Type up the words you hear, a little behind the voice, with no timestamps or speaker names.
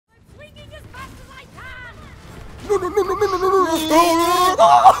Oh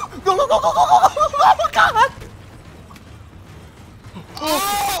God!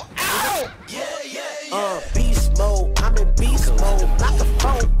 Oh! Ow! Beast mode, I'm in beast mode. Knock the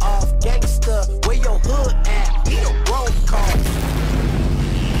phone off, gangster. Where your hood at? Need a roll call.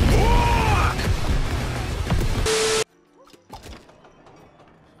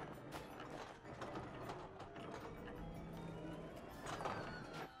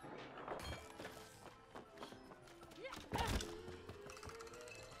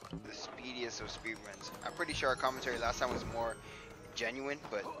 The speediest of speed runs. I'm pretty sure our commentary last time was more genuine,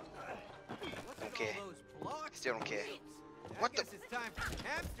 but don't care. Still don't care. What the? It's time for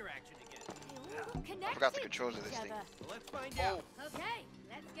hamster action again. I forgot the controls of this thing. Let's find out. Okay,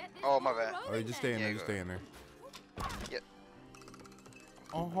 let's get this Oh, my ball bad. Oh, you rolling just stay in then. there. Yeah, Just go stay in there. Yep.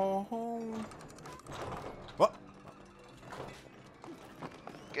 Oh. What?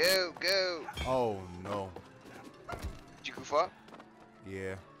 Go, go. Oh no. Did you goof up?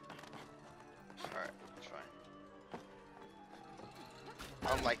 Yeah. Alright, it's fine.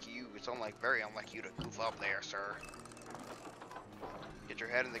 Unlike you, it's very unlike you to goof up there, sir. Get your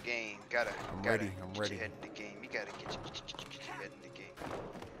head in the game. Gotta I'm get ready. your head in the game. You gotta get your head in the game.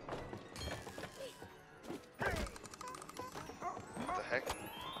 What the heck?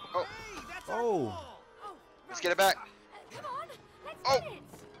 Oh, Oh. let's get it back. Come on, let's Oh. get it.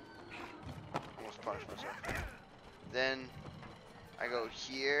 Almost punished myself. Then I go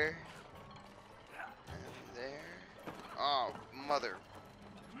here and there. Oh, mother.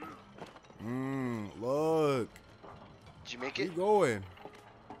 Look. Did you make it? Keep going.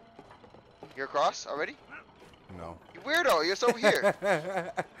 You're across already? No. You weirdo, you're over here.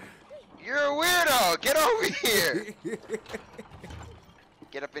 You're a weirdo. Get over here.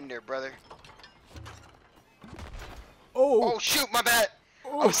 Get up in there, brother. Oh. Oh, shoot, my bad.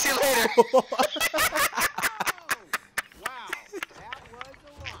 Oh. I'll see you later. Wow, that was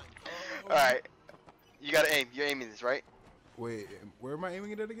a launch. Alright. You gotta aim. You're aiming this, right? Wait, where am I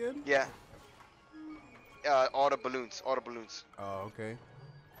aiming it at again? Yeah. All the balloons. All the balloons. Oh, okay.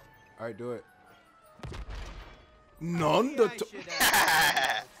 All right, do it. None the. I should,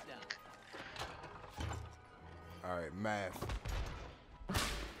 stuff. All right, math.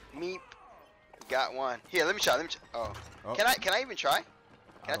 Meep. Got one. Here, let me try. Oh. Oh. Can I even try?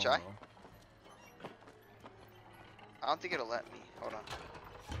 Can I try? don't know. I don't think it'll let me. Hold on.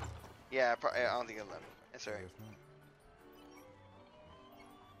 Yeah, I don't think it'll let me. It's alright. Guess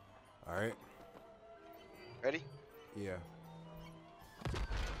not. All right. Ready? Yeah.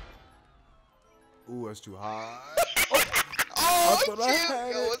 Ooh, that's too high. Oh, I thought I shoot! had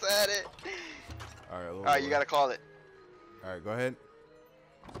You it. almost had it. All right. Alright, you gotta call it. All right, go ahead.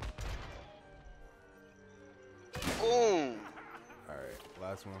 Boom. All right,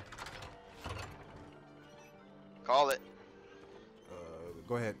 last one. Call it.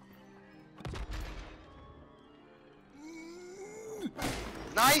 Go ahead.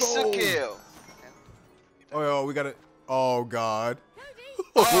 Nice Oh. kill. Oh, we got it. Oh God.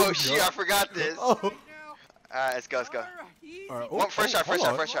 Oh shit, I forgot this. Oh. Alright, let's go, let's go. All right, easy. All right. One, first try, first try,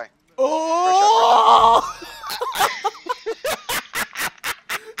 hold on. first try. Oh.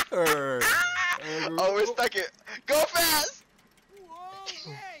 All right. Oh, we're stuck it. Go fast.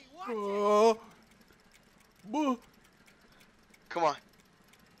 Whoa, hey, watch it. Oh. Boo. Come on.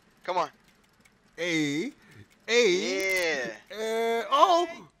 Come on. A. Yeah. Oh.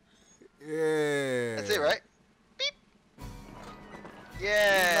 Yeah. That's it, right? Beep.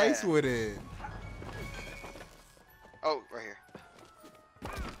 Yeah. Nice with it. Oh, right here.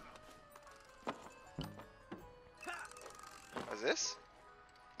 What's this?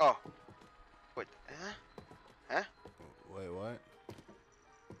 Oh. What? Huh? Huh? Wait, what?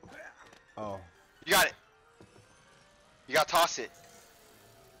 Oh. You got it. You gotta toss it.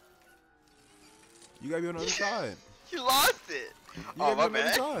 You gotta be on the other side. You lost it. You Oh, gotta my be on the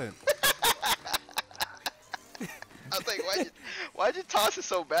bad. other side. I was like, why'd you toss it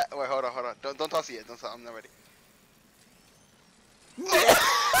so bad? Wait, hold on. Don't toss it yet. Don't toss. I'm not ready.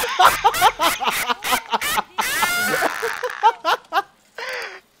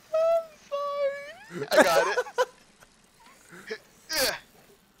 I'm sorry. I got it.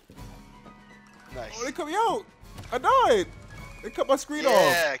 Nice. Oh, they cut me out. I died. They cut my screen off.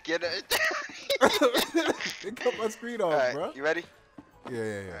 Yeah, get it. They cut my screen off, Alright, bro. you ready?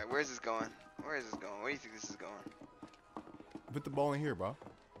 Yeah. Alright, where's this going? Where is this going? Where do you think this is going? Put the ball in here, bro.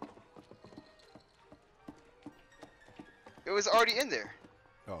 It was already in there.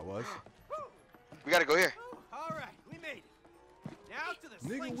 Oh, it was? We gotta go here. All right, we made it. Now to the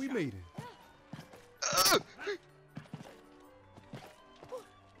Nigga, we slingshot. made it.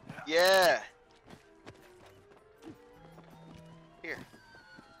 Yeah. Here.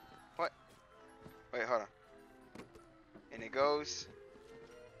 What? Wait, hold on. And it goes.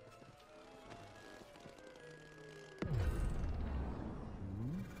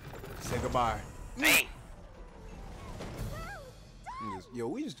 Say goodbye. Dang! Yo,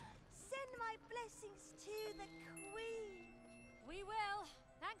 we just. Send my blessings to the Queen. We will.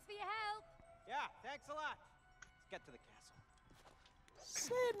 Thanks for your help. Yeah, thanks a lot. Let's get to the castle.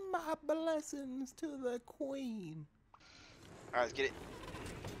 Send my blessings to the Queen. Alright, let's get it.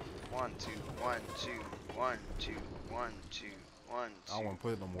 1, 2, 1, 2, 1, 2, 1, 2, 1, 2. I don't want to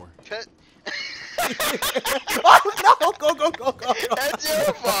put it no more. Cut. Oh no! Go, go, go, go, go. That's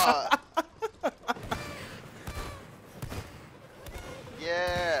your fault.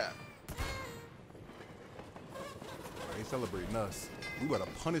 Yeah. They celebrating us. We gotta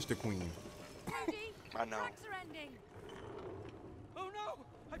punish the Queen. Cody, I know. tracks are ending. Oh no!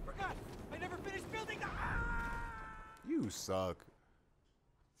 I forgot! I never finished building the... You suck.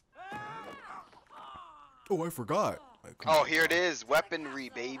 Oh, I forgot. Like, come Oh, on. here it is. Weaponry,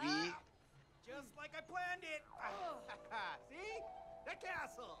 baby. Just like I planned it! See? The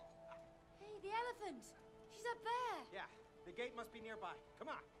castle! Hey, the elephant. She's up there. Yeah, the gate must be nearby. Come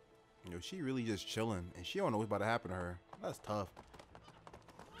on. Yo, she really just chilling, and she don't know what's about to happen to her. That's tough.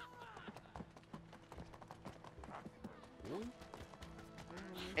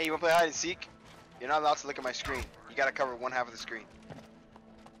 Hey, you wanna play hide and seek? You're not allowed to look at my screen. You gotta cover one half of the screen.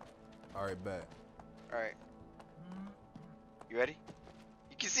 All right, bet. Alright. You ready?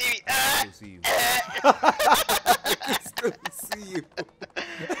 You can see me! Ah! Still see you. I can still see you.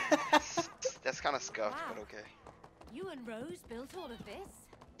 That's kind of scuffed, Wow. but okay. You and Rose built all of this.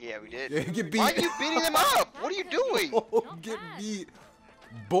 Yeah, we did. Yeah, get beat. Why are you beating them up? What are you doing? Oh, Not get bad. beat,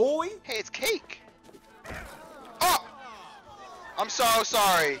 boy. Hey, it's cake. Oh! I'm so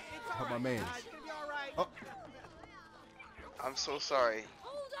sorry. It's Help my alright, man. It's gonna be alright. Oh. I'm so sorry.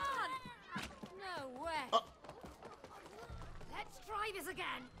 Hold on. No way. Oh. Let's try this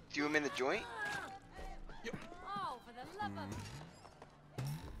again. Do him in the joint? Oh, for the love of...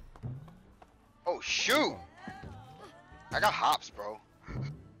 Oh, shoot! I got hops, bro.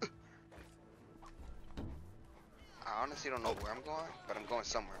 I honestly don't know where I'm going, but I'm going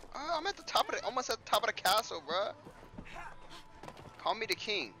somewhere. Oh, I'm at the top of the, almost at the top of the castle, bruh. Call me the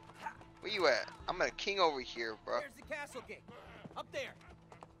king. Where you at? I'm a king over here, bro. There's the castle gate. Up there.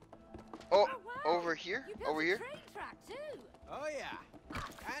 Oh, wow. over here? You built Over a here? train track too. Oh yeah.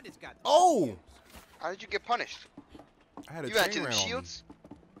 And it's got... Oh, How did you get punished? I had a You had train to the ran on me. shields?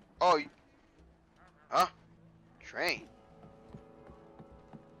 Oh, huh? Train.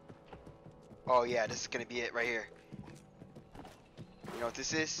 Oh yeah, this is gonna be it right here. You know what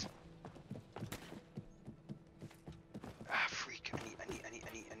this is? Ah, freak! I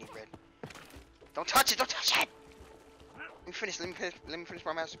need red. Don't touch it! Don't touch it! Let me finish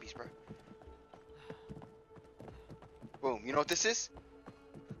my masterpiece, bro. Boom. You know what this is?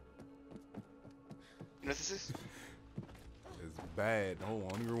 You know what this is? It's bad. Hold on,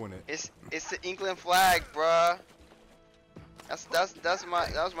 let me ruin it. It's the England flag, bruh. That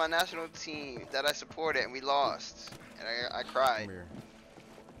was my national team that I supported and we lost and I cried. Come here.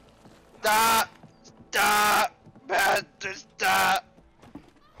 Stop, bastard, stop!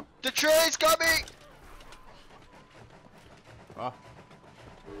 The train's coming. Ah.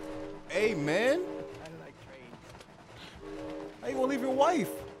 Hey, man. I like trains. How you gonna leave your wife?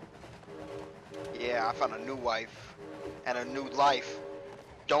 Yeah, I found a new wife and a new life.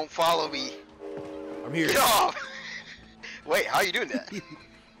 Don't follow me. I'm here. Get off! Wait, how are you doing that?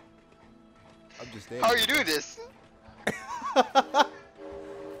 I'm just standing. How are you doing this?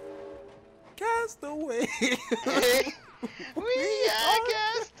 Castaway. We are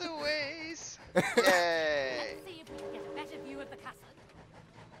castaways. Yay! Let's see if we can get a better view of the castle.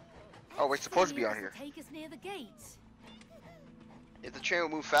 Oh, we're supposed to be on Maybe here. it'll take us near the gate. If the train will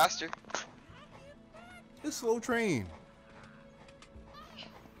move faster. This slow train.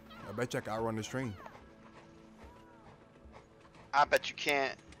 I bet you I can outrun this train. I bet you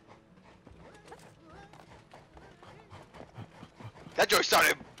can't. That joint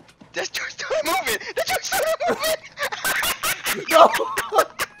started. That joint started moving. That joint started moving. No.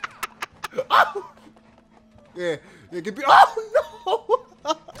 Oh! Yeah, get beat. Oh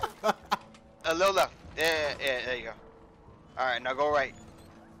no! A little left. Yeah, there you go. All right, now go right.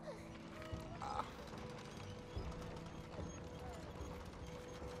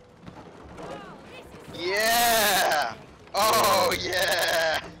 Yeah. Oh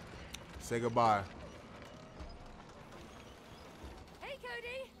yeah. Say goodbye. Hey,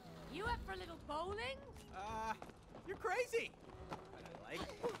 Cody. You up for a little bowling? You're crazy. But I like...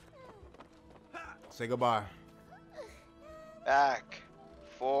 Say goodbye. Back,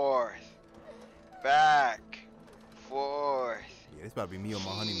 forth, back, forth. Yeah, it's about to be me on my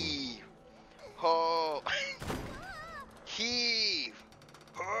honeymoon. Heave, ho, heave,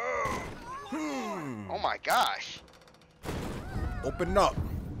 ho. Oh my gosh. Open up.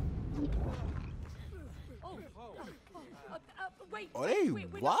 Wait, Oh, they we're not here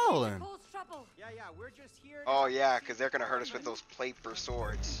to wildin'. cause trouble. Yeah, we're just here. Oh yeah, because they're gonna hurt us with those paper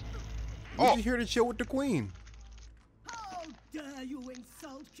swords. We just here to chill with the queen. How dare you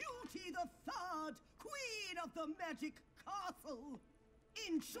insult Cutie the Third, Queen of the Magic Castle?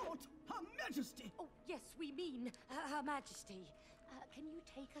 In short, Her Majesty. Oh, yes, we mean Her Majesty. Can you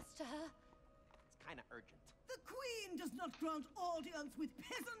take us to her? It's kind of urgent. The Queen does not grant audience with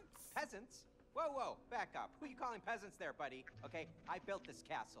peasants. Peasants? Whoa, back up. Who you calling peasants there, buddy? Okay, I built this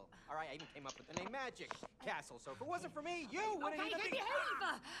castle. All right, I even came up with the name Magic Castle. So if it wasn't for me, you wouldn't Okay, even be...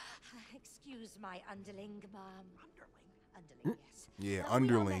 behave! Excuse my underling, ma'am. Underling, yes. Yeah, We are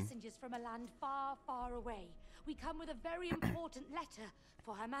underling. messengers from a land far, far away. We come with a very important letter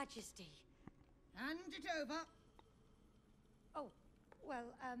for Her Majesty. Hand it over. Oh, well,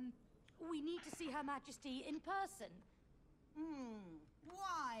 we need to see Her Majesty in person.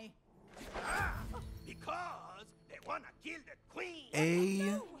 Why? Because they want to kill the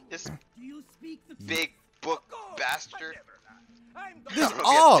queen. This Do you speak the big book bastard. I'm the This I don't know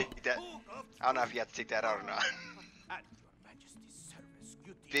if you have to up. take that- I don't know if you have to take that out or not. At your Majesty's service,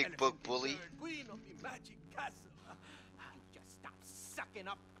 Cutie Big Elephant book bully. III, Queen of the Magic Castle. Just stop sucking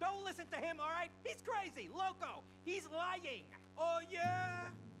up. Don't listen to him, all right? He's crazy, loco. He's lying. Oh, yeah?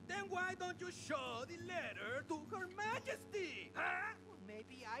 Then why don't you show the letter to Her Majesty? Huh? Well,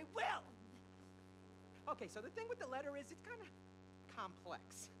 maybe I will. Okay, so the thing with the letter is it's kind of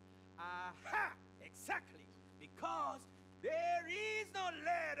complex. Aha! Exactly. Because there is no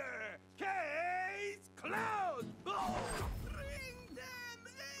letter. Case closed. Oh, bring them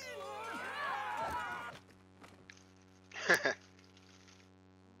in.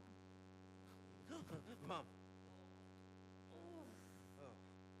 Mom.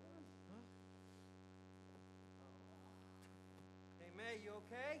 Hey, May, you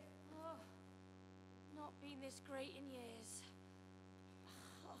okay? Oh, not been this great in years.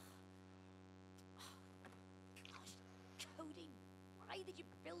 Gosh, Cody, why did you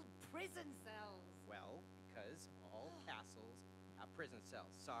build prison cells? Well, because all castles have prison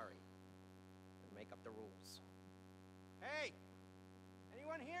cells. Sorry. And make up the rules. Hey!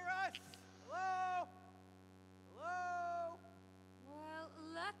 Anyone hear us? Hello? Hello? Well,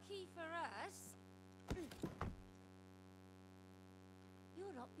 lucky for us,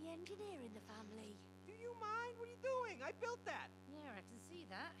 you're not the engineer in the family. Do you mind? What are you doing? I built that. Yeah, I can see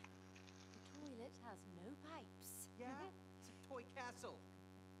that. The toilet has no pipes. Yeah? It's a toy castle.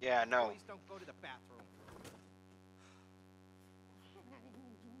 Yeah, no. Toys don't go to the bathroom.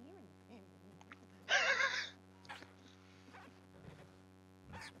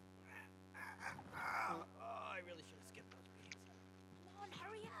 Oh, I really should have skipped those beats. Come on,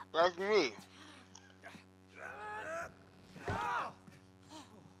 hurry up. That's me.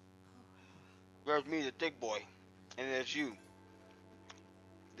 There's me, the thick boy. And there's you,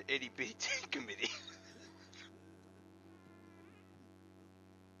 the itty bitty committee.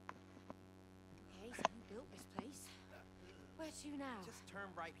 Okay, so you built this place. Where to now? Just turn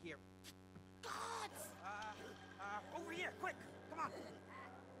right here. Guards! Over here, quick! Come on!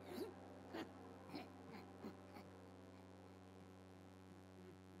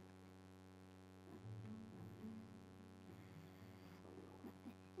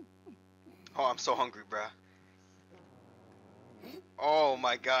 Oh, I'm so hungry, bruh. Oh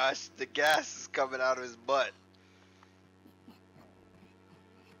my gosh, the gas is coming out of his butt.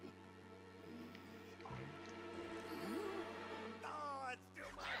 Oh, it's too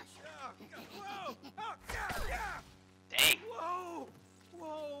much! Whoa! Oh, yeah! Dang. Whoa!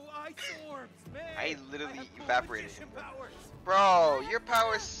 Whoa, ice orbs, man! I literally have cool evaporated magician him. powers. Bro, your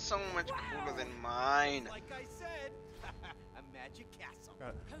power is so much cooler than mine. Like I said, a magic castle.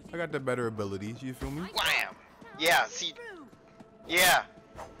 I got the better abilities. You feel me? Wham! Yeah, see. Yeah.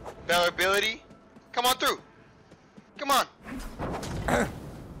 Better ability. Come on through. Come on.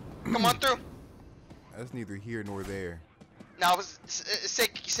 Come on through. That's neither here nor there. Now, say,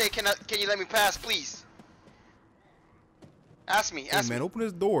 can you let me pass, please? Ask me. Hey Ask man, me. open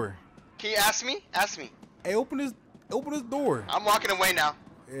this door. Can you ask me? Ask me. Hey, open this door. I'm walking away now.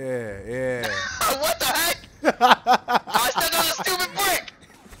 Yeah. What the heck? I stepped on a stupid brick.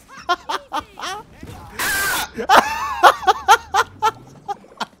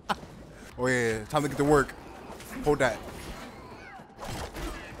 Oh yeah, time to get to work. Hold that.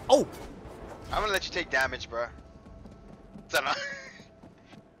 Oh, I'm gonna let you take damage, bro. Ta-da.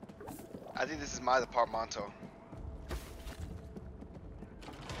 I think this is my departmental.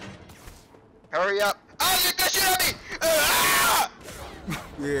 Hurry up! Oh, you can shoot at me! Ah!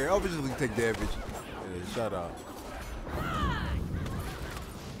 Yeah, obviously take damage. Yeah, shut up.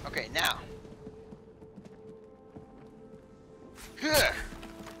 Okay, now. Here.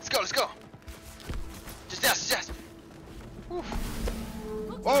 Let's go, let's go. Just yes, yes. Whew.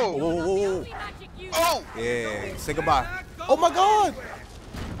 Whoa. Whoa, whoa, whoa. Oh! Yeah, say goodbye. Oh my god!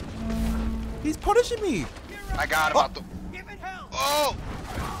 He's punishing me. I got him out the. Oh!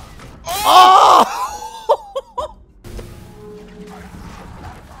 Oh!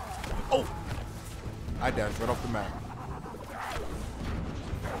 Oh! I dashed right off the map.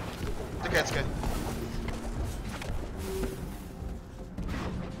 It's okay, it's good.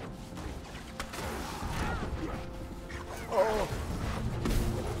 Oh!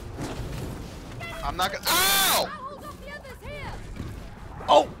 I'm not gonna. Ow!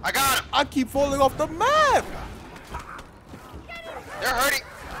 Oh! I got him! I keep falling off the map! They're hurting!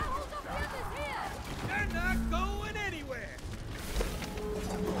 They're not going anywhere.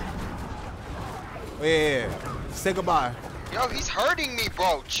 Yeah, say goodbye. Yo, he's hurting me,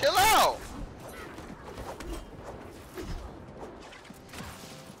 bro. Chill out!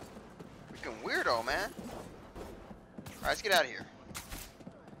 Freaking weirdo, man. Alright, let's get out of here.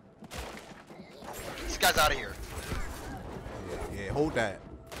 Get these guys out of here. Yeah, hold that.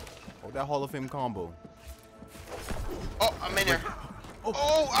 Hold that Hall of Fame combo. Oh, I'm in here. Oh.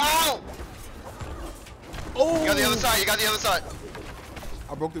 Oh, ow! Oh! You got the other side, you got the other side.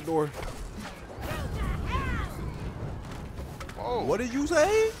 I broke the door. Whoa. What did you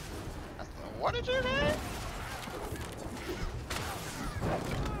say? What did you say?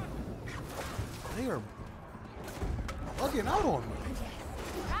 They are bugging out on me.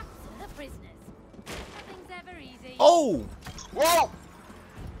 Traps the prisoners. Nothing's ever easy. Oh! Whoa!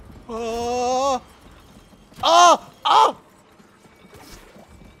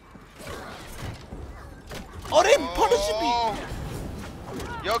 Oh, they punishing me.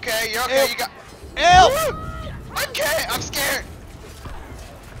 You okay? You okay? Help. You got. Help! I can't. I'm scared.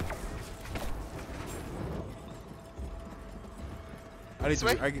 I need This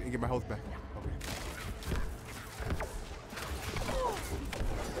way? to get my health back. Okay.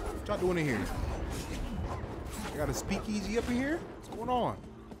 What y'all doing in here? I got a speakeasy up in here? What's going on?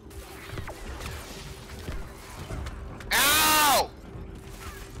 Ow!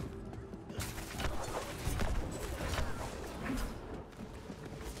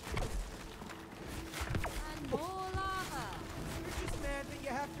 And more lava. You're just mad that you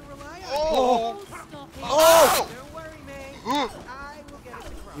have to rely on me. Oh! Stop it. Oh! Don't worry, May. I will get it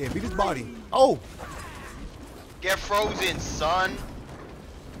to cross. Yeah, beat his body. Oh! Get frozen, son.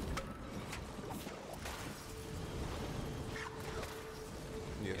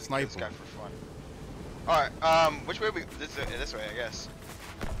 Yeah, This sniper. guy for fun. All right. Which way we? This way, I guess.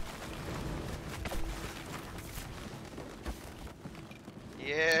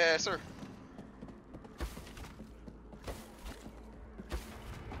 Yeah, sir.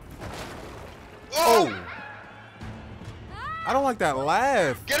 Oh! I don't like that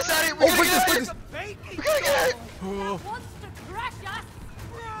laugh. Get us out of here! We Oh, gotta break get this, out break of this. here! We gotta get out of here! Oh, Wants to crush us.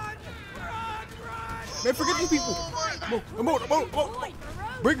 Run! Run! man, forget these people. Move. Boy, Barone.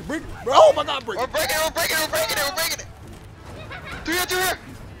 Break it, break it. Oh my god, break We're it. breaking it! We're breaking it! We're breaking it! We're breaking it! Through here!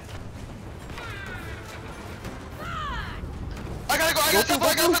 I gotta go! I gotta stop!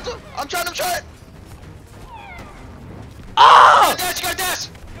 I gotta stop! I'm trying! Ah! You gotta dash!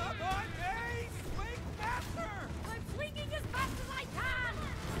 Come on, May! Swing faster! I'm swinging as fast as I can.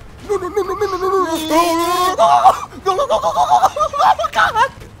 No. Oh my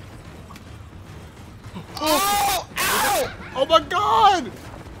god. Oh! Ow! Oh my god.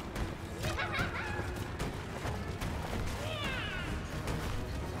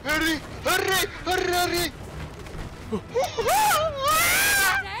 Hurry!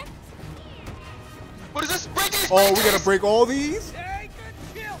 Dead? What is this? Break these! Oh, we gotta break all these? Take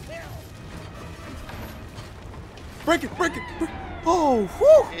a chill pill! Break it. Oh,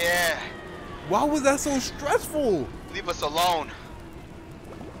 whew. Yeah. Why was that so stressful? Leave us alone.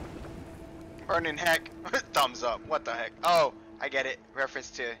 Burning heck. Thumbs up. What the heck? Oh, I get it.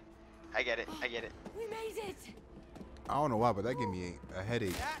 Reference to. I get it. We made it. I don't know why, but that gave me a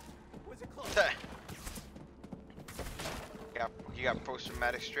headache. That was a close. You got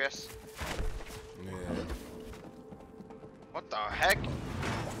post-traumatic stress? Yeah. What the heck?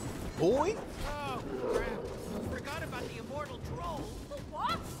 Boy? Oh, crap. Forgot about the immortal troll. The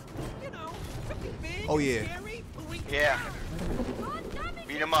what? You know, something big Oh, and yeah. scary. But we Yeah. God damn it.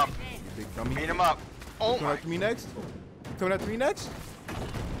 Beat him up. Big dummy. Beat him up. Oh Come my. after me next? coming after me next?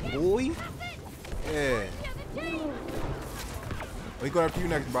 Boy. Yeah. Oh, he going after you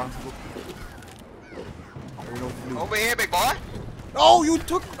next, bro. Over here, big boy. Oh, you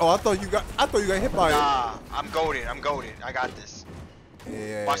took. Oh, I thought you got hit by it. Nah, I'm goaded. I got this.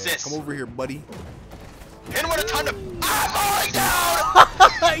 Yeah. Watch this. Come over here, buddy. Hit him with a ton of. I'm falling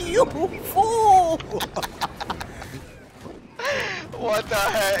down. You fool! What the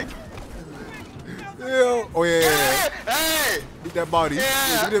heck? Yeah. Oh yeah. Hey! Beat that body.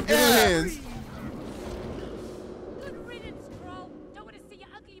 Yeah, Get him hands. Good riddance, Crow. Don't want to see your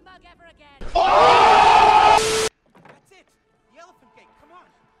ugly mug ever again. That's it. The elephant gate. Come on.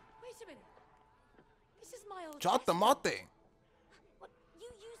 Wait a minute. This is my old Chop the chessboard. mate. What? You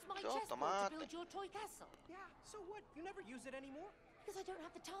use my Chop the chessboard to mate. build your toy castle? Yeah. So what? You never use it anymore? Because I don't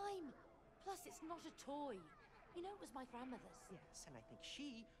have the time. Plus, it's not a toy. You know, it was my grandmother's. Yes, and I think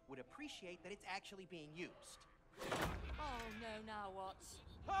she would appreciate that it's actually being used. Oh no, now what?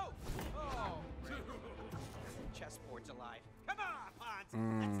 Oh! Oh! Chessboard's alive. Come on, Pons.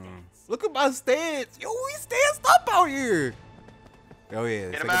 Let's dance. Look at my stance. Yo, we stanced up out here. Oh yeah.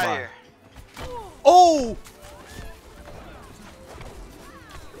 Get say him out of goodbye. here. Oh!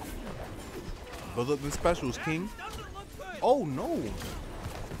 Those are the specials, King. Doesn't look good. Oh no.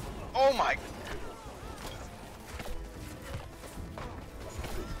 Oh my.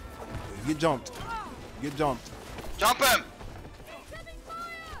 Get jumped. Get jumped. Jump him.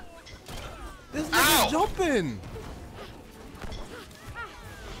 This Ow! nigga's jumping.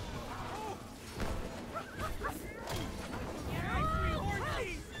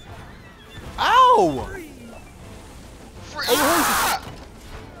 Ow! Ah!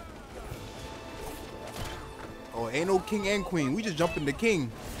 Oh, ain't no king and queen. We just jumping the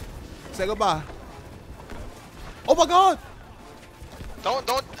king. Say goodbye. Oh my god! Don't.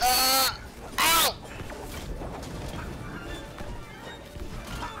 Ow!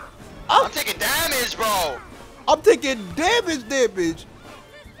 I'm taking damage, bro. I'm taking damage.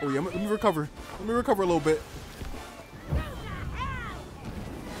 Oh yeah, let me recover. Let me recover a little bit.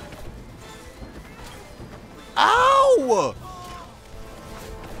 Ow!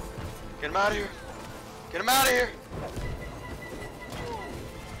 Get him out of here. Get him out of here.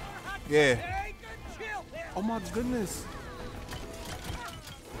 Yeah. Hey, good chill there. Oh my goodness.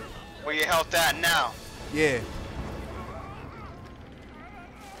 Where your health at now? Yeah.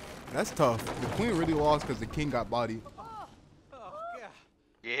 That's tough. The queen really lost because the king got bodied. Oh, God.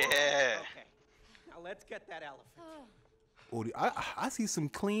 Yeah. Okay. Now let's get that elephant. Oh, I see some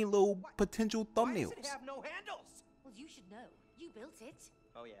clean little potential Why thumbnails. does it have no handles? Well, you should know. You built it.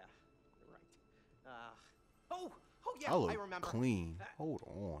 Oh, yeah. You're right. Oh, yeah, I look I remember. clean. Hold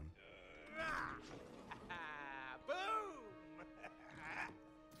on. Boom!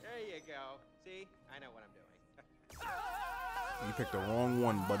 There you go. See? I know what I'm doing. You picked the wrong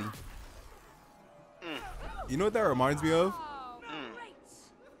one, buddy. You know what that reminds me of? Oh, great.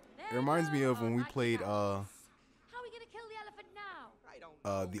 It reminds me of when we played How are we gonna kill the elephant now? I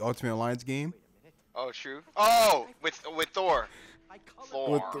don't the Ultimate Alliance game. Oh, true. Oh, with Thor. I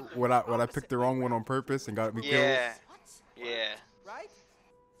colored With Thor. when I picked the wrong one on purpose and got me killed. Yeah. What? Yeah. right?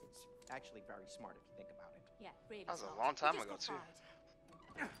 It's actually very smart if you think about it. Yeah, really. That was a smart. long time We ago, just too. got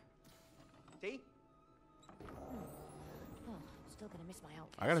fired. See? Oh, still gonna miss my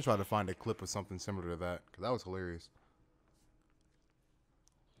outfit. I gotta try to find a clip of something similar to that because that was hilarious.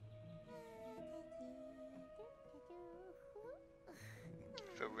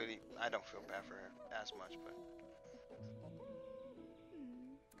 I don't feel bad for her as much, but.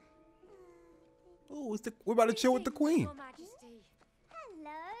 Oh, we're about to chill with the queen. Your Majesty.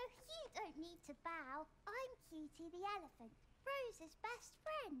 Hello, you don't need to bow. I'm Cutie the elephant, Rose's best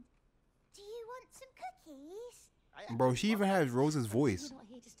friend. Do you want some cookies? Bro, she even has Rose's voice. You're not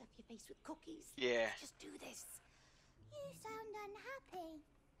here to stuff your face with cookies. Yeah. Just do this. You sound unhappy.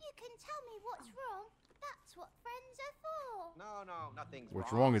 You can tell me what's wrong. That's what friends are for. No, nothing's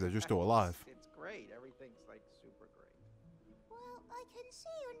What's wrong is that you're still alive. It's great. Everything's like super great. Well, I can see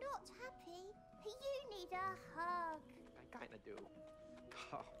you're not happy. You need a hug. I kind of do.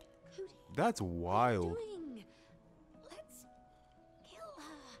 Oh, Cootie, That's wild. what are you doing? Let's kill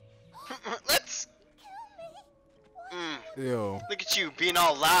her. Let's. Kill me? Yo. Look at you being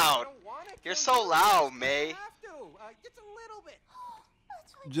all loud. You're so loud, May. You have to. Just a little bit. But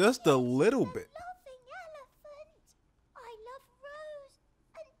I'm Just a little bit. loving elephant. I love Rose,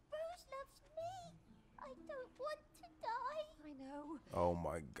 and Rose loves me. I don't want to die. I know. Oh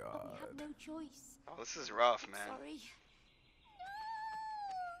my But god. we have no choice. Oh, this is rough, man. Sorry.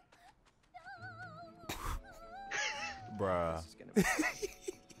 Bruh. This is gonna be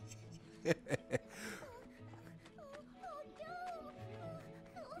Oh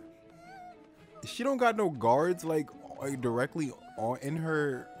She don't got no guards like directly on in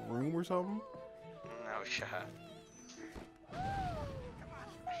her room or something. No shot.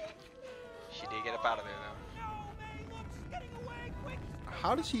 She did get up out of there though. No, May, look, she's getting away. Quick.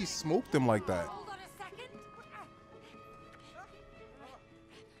 How did she smoke them like that? Hold on a second.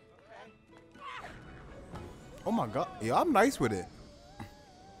 Oh my god. Yeah, I'm nice with it.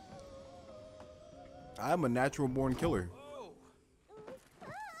 I'm a natural born killer.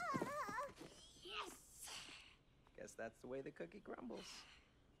 Yes. Guess that's the way the cookie crumbles.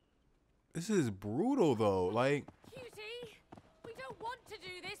 This is brutal though. Like, Cutie, we don't want to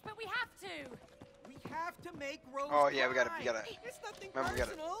do this, but we have to. We have to make Rose Oh, yeah, we cry. gotta- It's nothing remember, we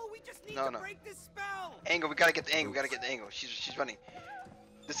gotta- personal. We just need No, to no. break this spell. Angle, we gotta get the angle. We gotta get the angle. She's running.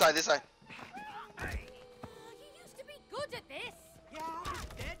 This side, this side. You used to be good at this. Yeah,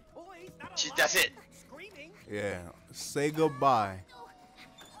 dead toys, not alive. That's it. Screaming. yeah. Say goodbye.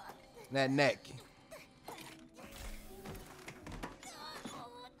 That neck.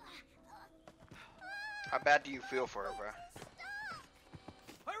 How bad do you feel for her, bro?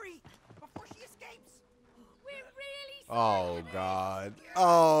 Hurry before she escapes. We're really Oh god.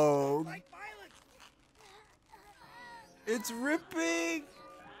 Oh, Like violence. it's ripping.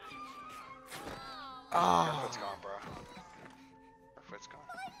 Her Ah. foot's gone, bro. Her foot's gone.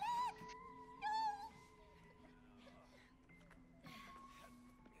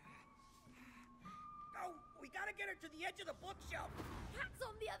 Oh, we gotta get her to the edge of the bookshelf. Cat's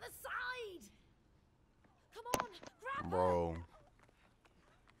on the other side. Come on, grab her. Bro.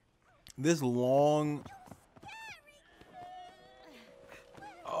 This long.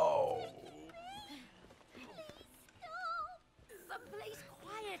 Oh. Someplace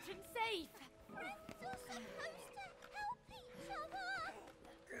quiet and safe. Friends are supposed to help each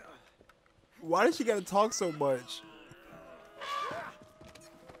other. Why does she gotta talk so much?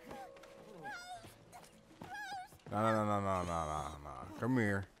 No. Come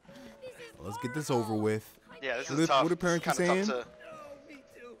here. Let's get this over with. Yeah, this What is if- tough. what the parents It's are kinda saying? tough Oh, me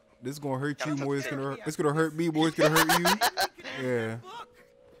too. This is gonna hurt you Kinda more. tough It's gonna hurt me more. It's gonna hurt you. Yeah. Look.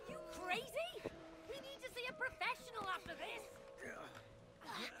 You crazy? We need to see a professional after this.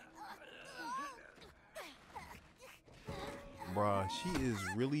 Bruh, she is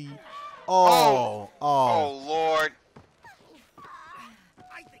really. Oh. Oh. Oh, Lord.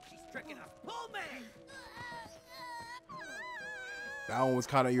 I think she's tricking us. Pull me. That one was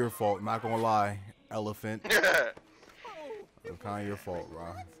kind of your fault. Not gonna lie, elephant. Kind of your fault,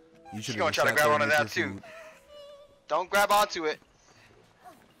 bro. You should gonna try to grab onto that too. Don't grab onto it.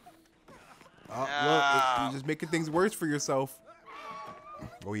 Look, you're just making things worse for yourself.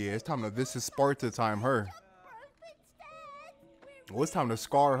 Oh yeah, it's time to. This is Sparta time. Her. Well, it's time to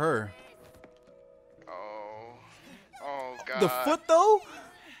scar her. Oh. Oh, God. The foot though.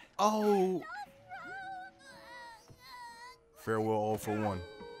 Oh. Farewell, all for one.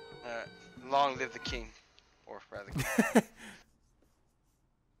 Long live the king. Or rather. Cutie,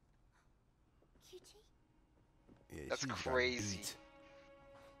 Yeah, That's she got crazy. beat.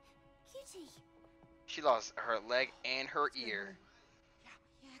 cutie. She lost her leg and her ear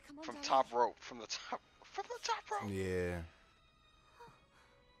Yeah, come on, from darling. top rope. From the top rope. Yeah.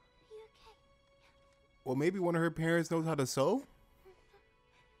 You okay? Well, maybe one of her parents knows how to sew.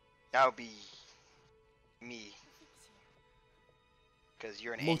 That would be me. Because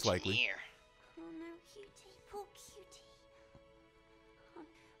you're an Most likely. engineer. Oh no, cutie, poor cutie.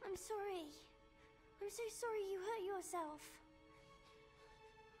 I'm sorry. I'm so sorry you hurt yourself.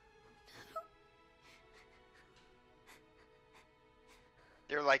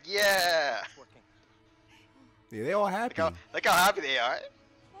 They're like, yeah. Working. Yeah, they all happy. Look how happy they are.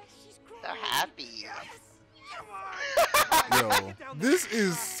 Yes, she's crying. They're happy. Yo, this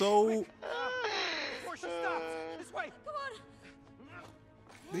is so. Before she stops. This way. Come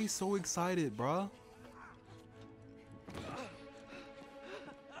on. They so excited, bruh.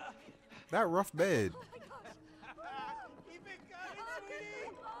 That rough bed. Keep it coming,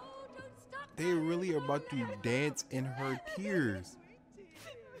 sweetie. Oh, don't stop. They really are about to dance in her tears.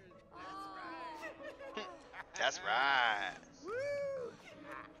 That's right.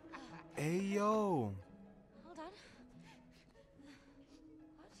 Hey yo. Hold on.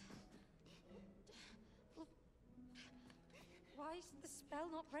 What? Why is the spell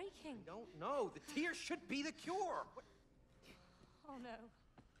not breaking? Don't know. The tears should be the cure. What? Oh no.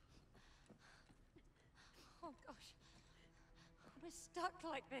 Oh gosh. We're stuck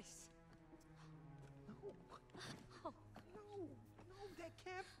like this. No. No. No, that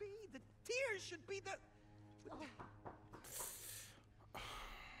can't be. The tears should be the. Oh.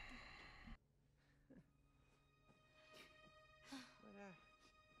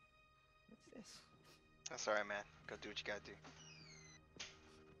 What's this. That's alright, man. Go do what you gotta do.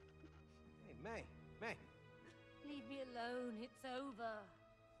 Hey, May. May. Leave me alone. It's over.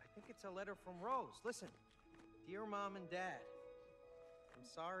 I think it's a letter from Rose. Listen. Dear Mom and Dad, I'm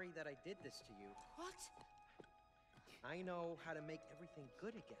sorry that I did this to you. What? I know how to make everything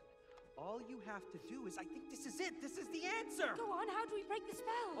good again. All you have to do is, I think this is it. This is the answer. Go on. How do we break the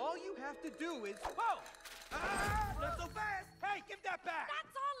spell? All you have to do is, Whoa! Ah, not so fast! Hey, give that back!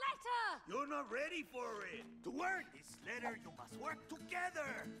 That's our letter. You're not ready for it. To work this letter, you must work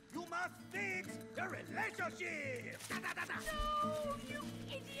together. You must fix the relationship. No, you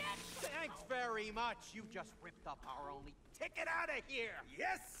idiot! thanks very much. You just ripped up our only ticket out of here.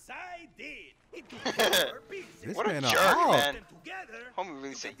 Yes, I did. It was your pieces. This What a man jerk, out. man. Them together. Homie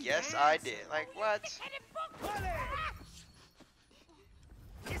really said, yes, I did. Like, what? Pull it.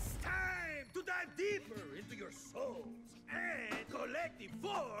 It's time to dive deeper into your souls and collect the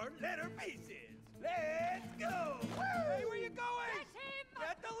 4 letter pieces. Let's go. Hey, where you going? Get him!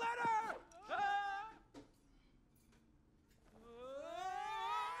 Get the letter.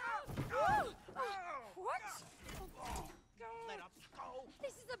 What? Let us go.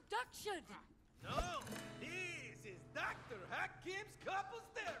 This is abduction. No, this is Dr. Hakim's couples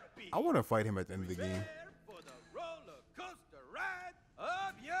therapy. I want to fight him at the end of the game. Prepare for the roller coaster ride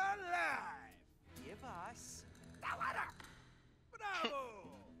of your life. Give us. The letter. Bravo.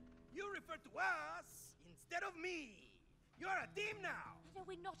 You refer to us instead of me. You're a team now. No,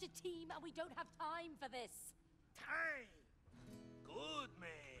 we're not a team and we don't have time for this. Time. Good,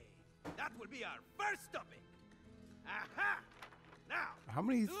 man. That will be our first topic. Aha. Now. How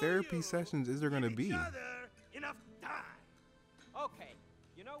many do therapy you sessions is there going to give be? each other enough time. Okay,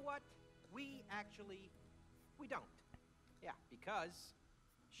 you know what? We don't. Yeah, because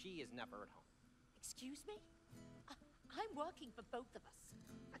she is never at home. Excuse me? I'm working for both of us.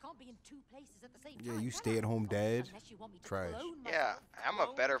 I can't be in 2 places at the same Yeah, time. you can stay I? at home dad. Unless you want me to Trash. clone Yeah, myself. I'm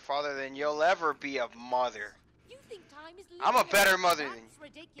a better father than you'll ever be a mother. You think time is I'm a linear. better mother than That's you.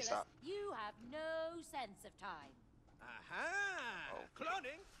 ridiculous. Stop. You have no sense of time. Aha! Okay.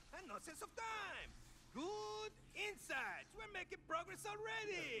 Cloning and no sense of time. Good insights. We're making progress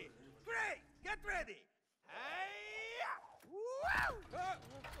already. Great. Get ready. Hey! Woo!